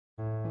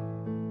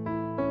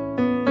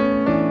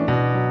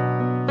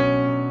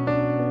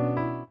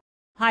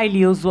Hi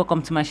Leos,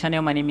 welcome to my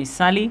channel. My name is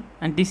Sally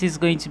and this is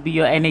going to be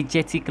your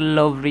energetic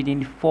love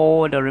reading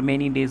for the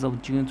remaining days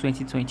of June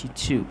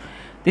 2022.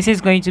 This is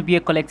going to be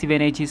a collective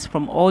energies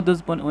from all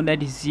those born under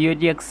the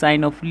zodiac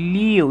sign of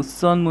Leo,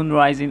 Sun, Moon,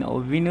 Rising or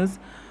Venus.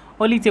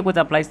 Only take what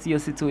applies to your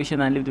situation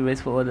and leave the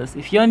rest for others.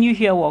 If you're new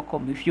here,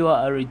 welcome. If you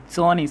are a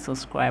returning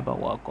subscriber,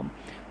 welcome.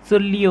 So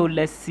Leo,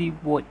 let's see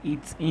what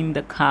it's in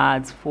the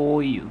cards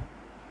for you.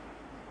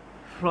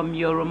 From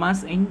your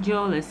romance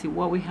angel, let's see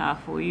what we have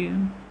for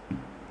you.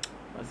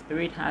 What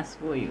spirit has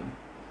for you.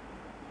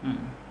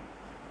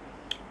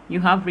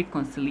 You have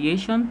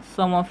reconciliation.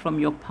 Someone from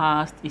your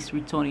past is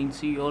returning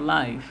to your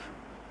life.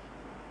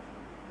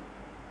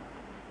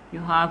 You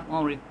have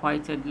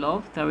unrequited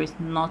love. There is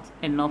not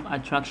enough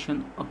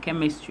attraction or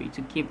chemistry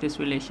to keep this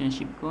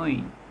relationship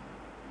going.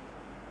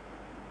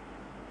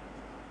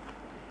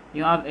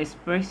 You have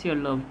expressed your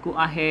love. Go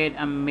ahead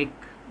and make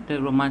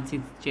the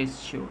romantic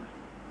gesture.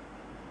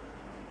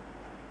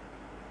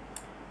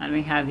 And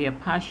we have here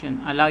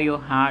passion. Allow your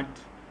heart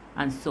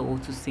and soul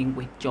to sing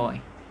with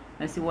joy.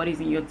 Let's see what is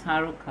in your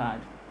tarot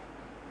card.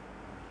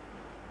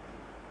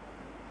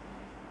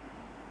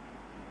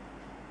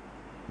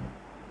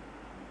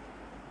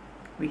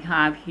 We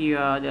have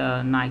here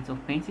the Knight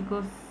of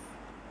Pentacles.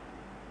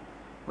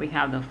 We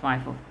have the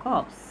Five of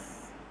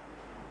Cups.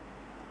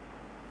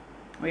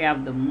 We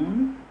have the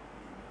Moon.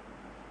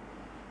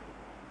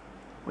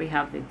 We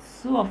have the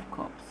Two of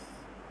Cups.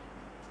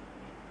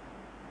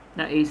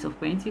 The Ace of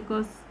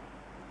Pentacles.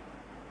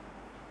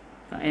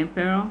 The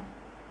Emperor.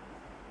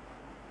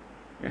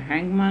 The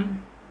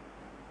Hangman.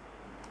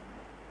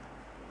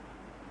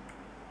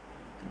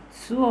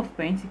 The Two of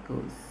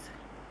Pentacles.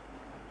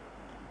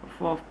 The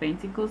Four of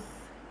Pentacles.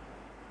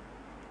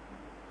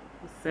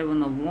 The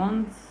Seven of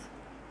Wands.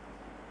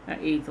 The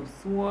Eight of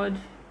Swords.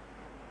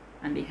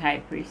 And the High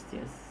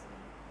Priestess.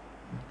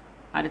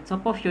 At the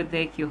top of your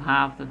deck you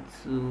have the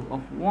Two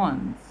of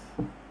Wands.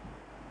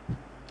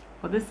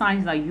 For the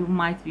signs that you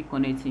might be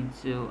connecting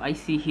to, I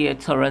see here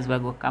Taurus,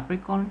 Virgo,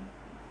 Capricorn,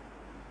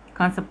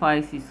 Cancer,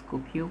 Pisces,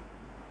 Scorpio,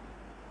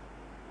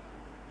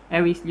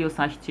 Aries, Leo,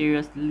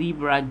 Sagittarius,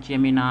 Libra,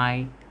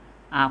 Gemini,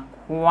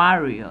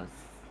 Aquarius.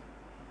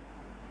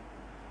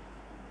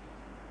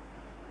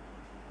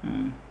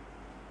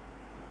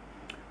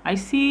 I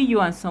see you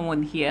and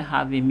someone here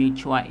have a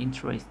mutual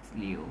interest,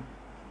 Leo.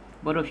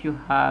 Both of you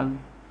have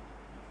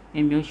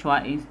a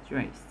mutual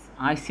interest.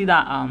 I see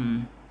that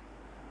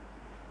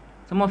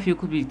some of you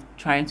could be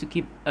trying to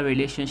keep a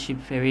relationship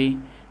very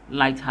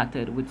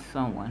light-hearted with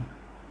someone.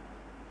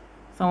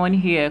 Someone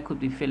here could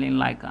be feeling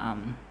like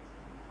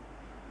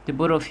the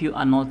both of you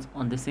are not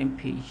on the same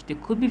page. They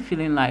could be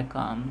feeling like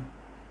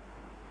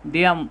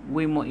they are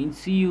way more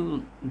into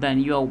you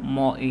than you are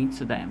more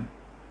into them.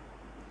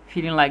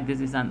 Feeling like this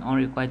is an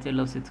unrequited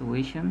love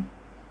situation.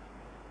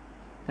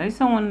 There is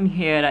someone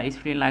here that is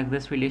feeling like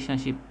this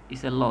relationship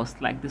is a loss,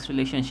 like this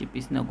relationship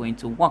is not going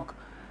to work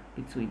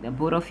between the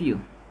both of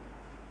you.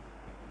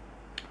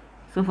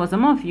 So for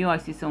some of you, I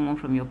see someone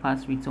from your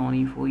past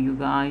returning for you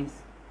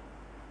guys.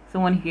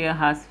 Someone here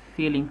has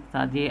feelings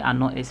that they are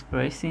not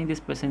expressing. This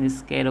person is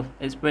scared of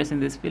expressing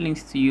these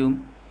feelings to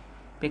you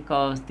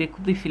because they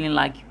could be feeling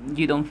like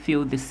you don't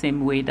feel the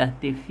same way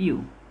that they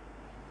feel.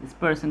 This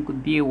person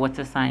could be a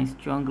water sign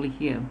strongly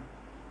here.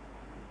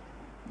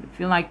 They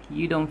feel like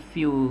you don't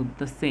feel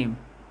the same.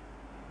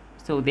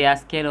 So they are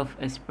scared of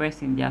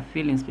expressing their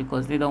feelings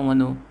because they don't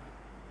want to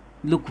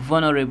look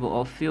vulnerable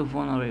or feel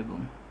vulnerable.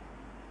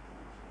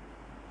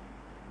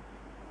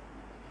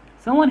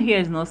 Someone here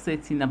is not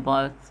certain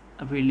about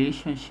a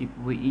relationship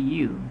with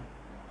you.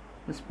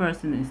 This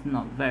person is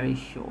not very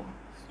sure.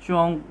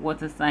 Strong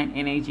water sign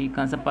energy,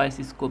 Cancer,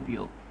 Pisces,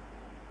 Scorpio.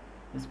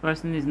 This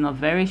person is not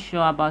very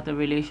sure about a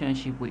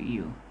relationship with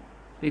you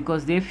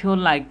because they feel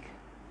like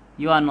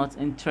you are not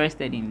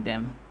interested in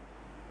them.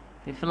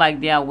 They feel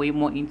like they are way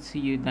more into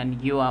you than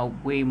you are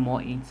way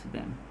more into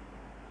them.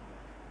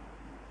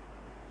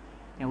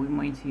 They are way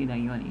more into you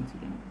than you are into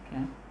them.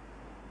 Okay.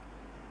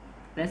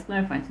 Let's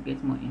clarify to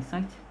get more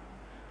insight.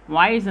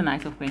 Why is the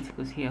Knight of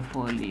Pentacles here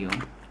for Leo?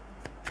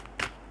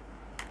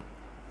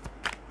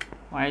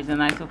 Why is the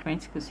Knight of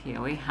Pentacles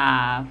here? We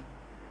have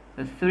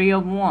the Three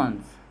of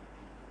Wands.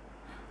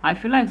 I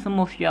feel like some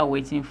of you are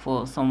waiting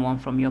for someone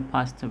from your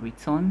past to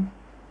return.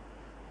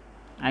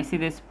 I see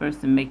this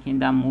person making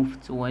that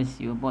move towards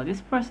you, but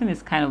this person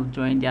is kind of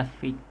drawing their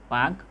feet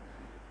back.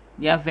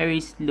 They are very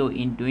slow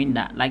in doing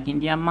that. Like in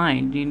their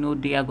mind, they know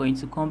they are going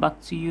to come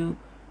back to you.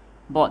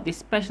 But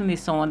this person is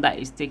someone that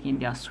is taking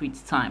their sweet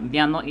time. They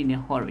are not in a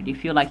hurry. They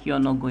feel like you're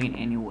not going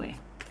anywhere.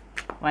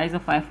 Why is the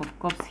Five of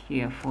Cups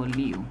here for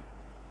Leo?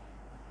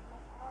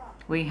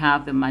 We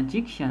have the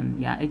Magician.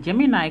 Yeah, a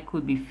Gemini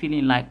could be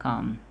feeling like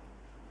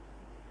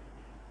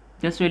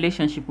this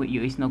relationship with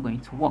you is not going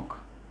to work.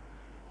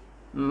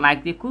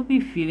 Like they could be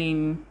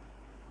feeling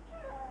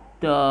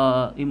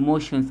the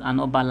emotions are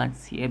not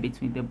balanced here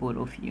between the both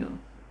of you.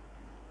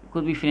 You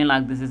could be feeling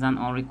like this is an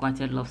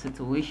unrequited love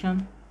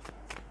situation.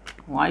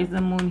 Why is the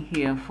Moon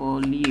here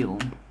for Leo?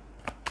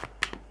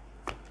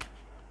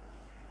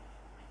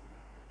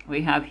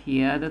 We have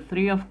here the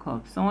Three of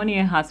Cups. Someone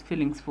here has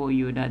feelings for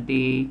you that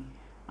they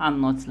are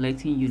not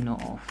letting you know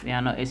of. They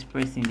are not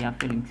expressing their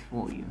feelings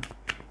for you.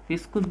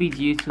 This could be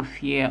due to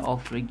fear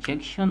of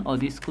rejection, or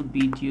this could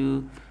be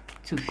due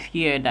to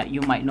fear that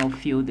you might not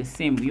feel the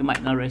same. You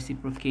might not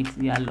reciprocate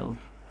their love.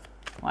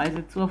 Why is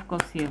the Two of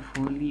Cups here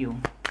for Leo?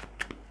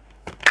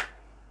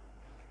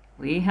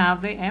 We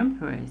have the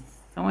Empress.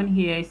 Someone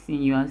here is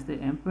seeing you as the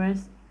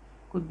Empress.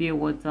 Could be a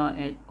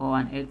water or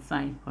an earth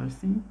sign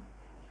person.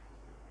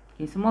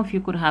 Okay, some of you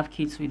could have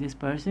kids with this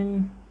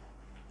person.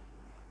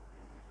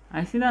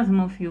 I see that some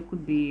of you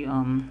could be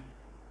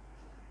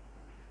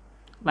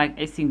like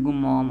a single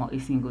mom or a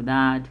single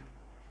dad.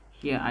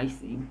 Here I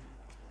see.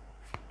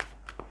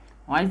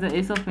 Why is the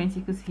Ace of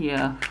Pentacles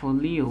here for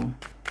Leo?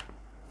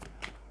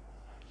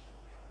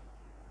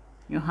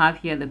 You have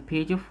here the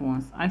Page of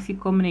Wands. I see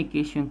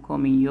communication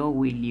coming your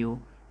way, Leo.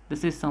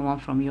 This is someone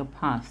from your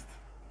past.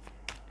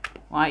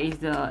 Why is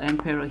the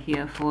Emperor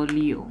here for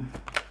Leo?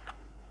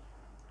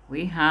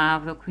 We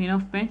have the Queen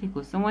of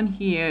Pentacles. Someone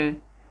here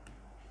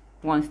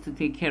wants to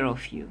take care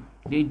of you.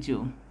 They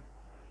do.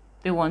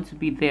 They want to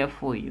be there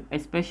for you,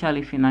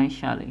 especially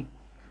financially.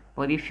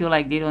 But they feel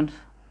like they don't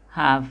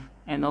have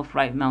enough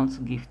right now to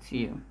give to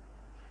you.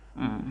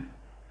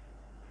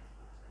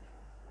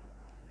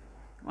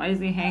 Why is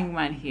the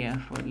Hangman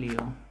here for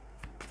Leo?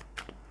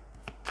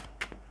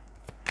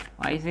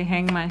 Why is the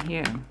Hangman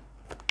here?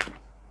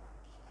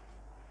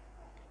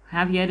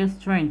 Have here the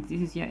Strength.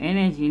 This is your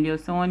energy, Leo.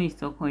 Someone is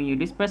talking on you.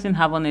 This person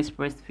have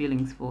unexpressed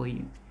feelings for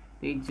you.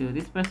 They do.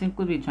 This person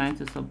could be trying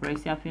to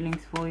suppress their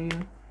feelings for you.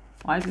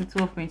 Why is the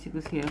Two of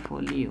Pentacles here for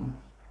Leo?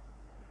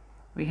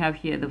 We have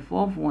here the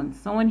Four of Wands.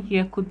 Someone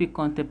here could be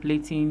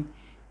contemplating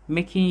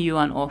making you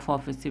an offer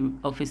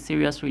of a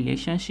serious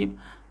relationship,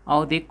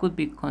 or they could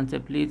be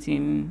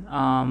contemplating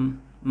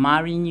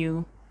marrying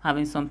you,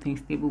 having something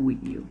stable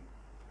with you.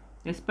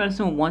 This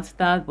person wants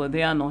that, but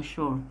they are not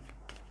sure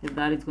if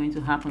that is going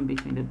to happen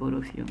between the both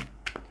of you.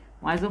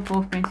 Why is the Four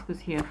of Pentacles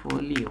here for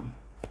Leo?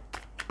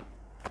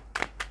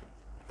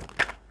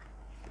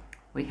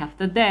 We have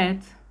the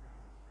Death.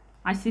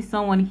 I see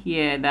someone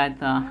here that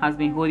has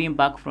been holding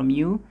back from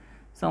you.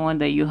 Someone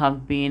that you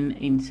have been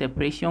in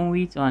separation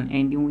with or an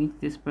ending with.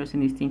 This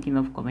person is thinking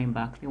of coming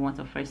back. They want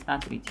a fresh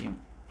start with you.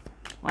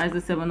 Why is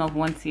the Seven of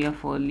Wands here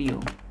for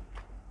Leo?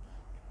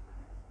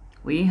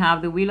 We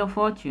have the Wheel of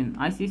Fortune.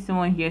 I see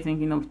someone here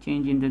thinking of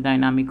changing the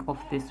dynamic of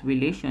this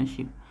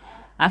relationship.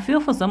 I feel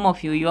for some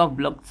of you, you have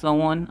blocked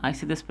someone. I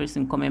see this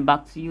person coming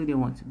back to you. They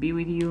want to be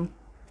with you.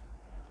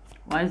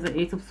 Why is the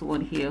Eight of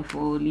Swords here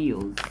for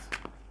Leos?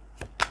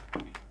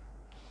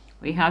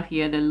 We have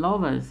here the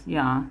Lovers.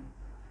 Yeah.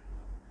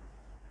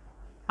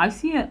 I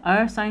see an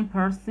air sign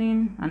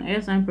person,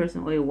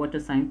 or a water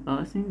sign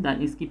person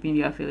that is keeping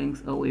their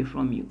feelings away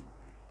from you.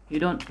 You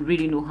don't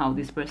really know how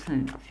this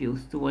person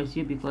feels towards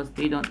you because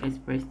they don't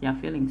express their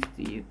feelings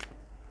to you.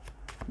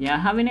 They are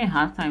having a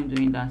hard time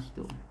doing that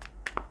too.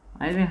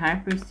 Why is the High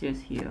Priestess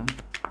here?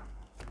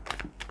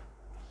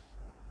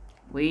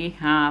 We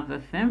have a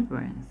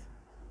Temperance.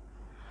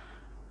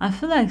 I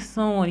feel like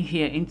someone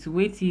here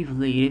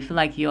intuitively, they feel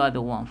like you are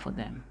the one for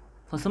them.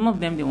 For some of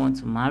them, they want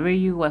to marry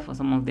you, while for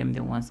some of them, they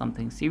want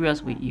something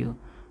serious with you.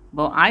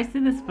 But I see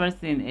this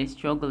person is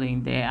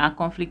struggling. They are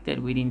conflicted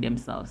within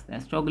themselves. They're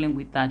struggling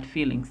with that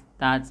feelings,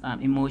 that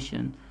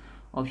emotion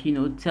of,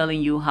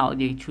 telling you how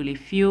they truly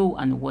feel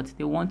and what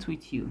they want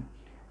with you.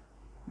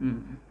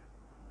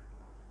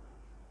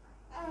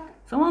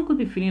 Someone could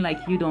be feeling like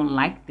you don't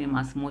like them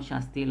as much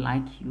as they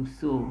like you.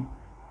 So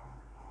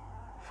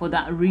for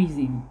that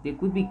reason, they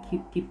could be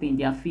keeping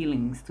their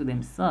feelings to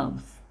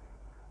themselves.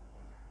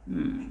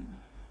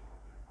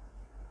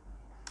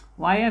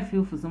 Why I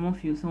feel for some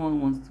of you,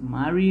 someone wants to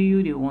marry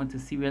you, they want a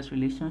serious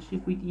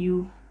relationship with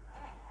you,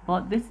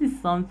 but this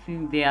is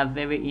something they are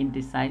very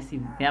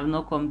indecisive. They have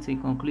not come to a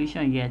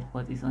conclusion yet,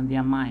 but it's on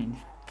their mind.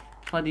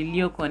 For the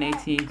Leo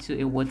connecting to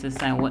a water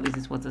sign, what is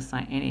this water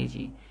sign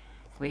energy?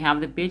 We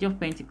have the Page of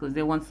Pentacles.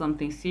 They want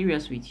something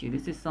serious with you.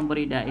 This is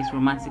somebody that is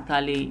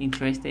romantically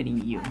interested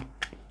in you.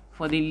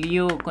 For the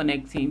Leo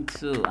connecting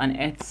to an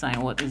earth sign,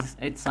 what is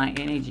earth sign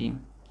energy?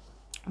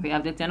 We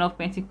have the Ten of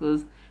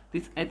Pentacles.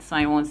 This earth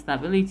sign wants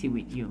stability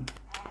with you.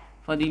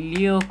 For the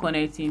Leo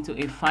connecting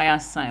to a fire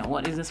sign,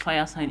 what is this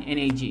fire sign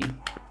energy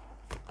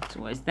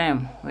towards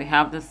them? We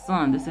have the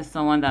Sun. This is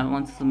someone that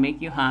wants to make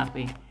you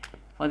happy.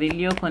 For the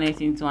Leo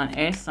connecting to an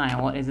air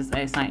sign, what is this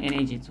air sign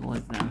energy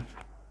towards them?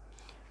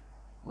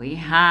 We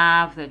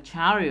have the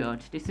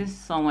Chariot. This is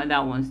someone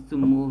that wants to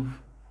move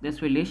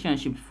this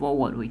relationship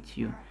forward with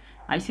you.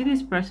 I see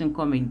this person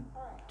coming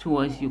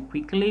towards you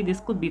quickly. This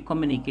could be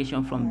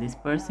communication from this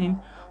person,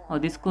 or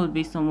this could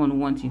be someone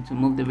wanting to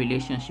move the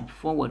relationship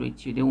forward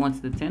with you. They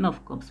want the Ten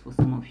of Cups for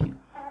some of you.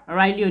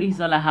 Alright, Leo, this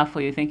is all I have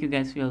for you. Thank you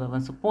guys for your love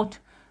and support.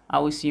 I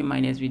will see you in my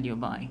next video.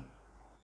 Bye.